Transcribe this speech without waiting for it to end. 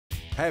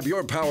Have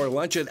your power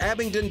lunch at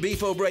Abingdon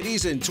Beef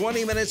O'Brady's in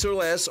 20 minutes or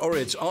less, or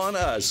it's on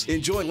us.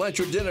 Enjoy lunch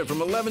or dinner from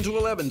 11 to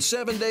 11,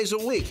 7 days a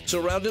week,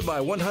 surrounded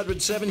by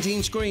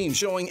 117 screens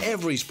showing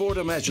every sport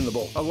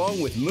imaginable,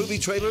 along with movie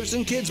trailers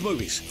and kids'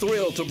 movies.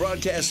 Thrilled to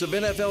broadcast of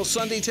NFL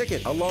Sunday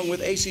Ticket, along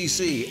with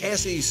ACC,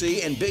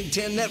 SEC, and Big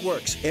Ten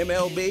networks,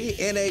 MLB,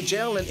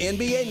 NHL, and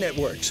NBA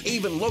networks,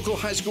 even local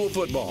high school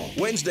football.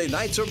 Wednesday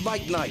nights are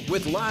bike night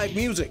with live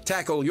music.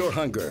 Tackle your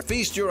hunger.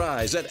 Feast your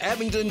eyes at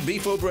Abingdon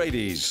Beef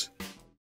O'Brady's.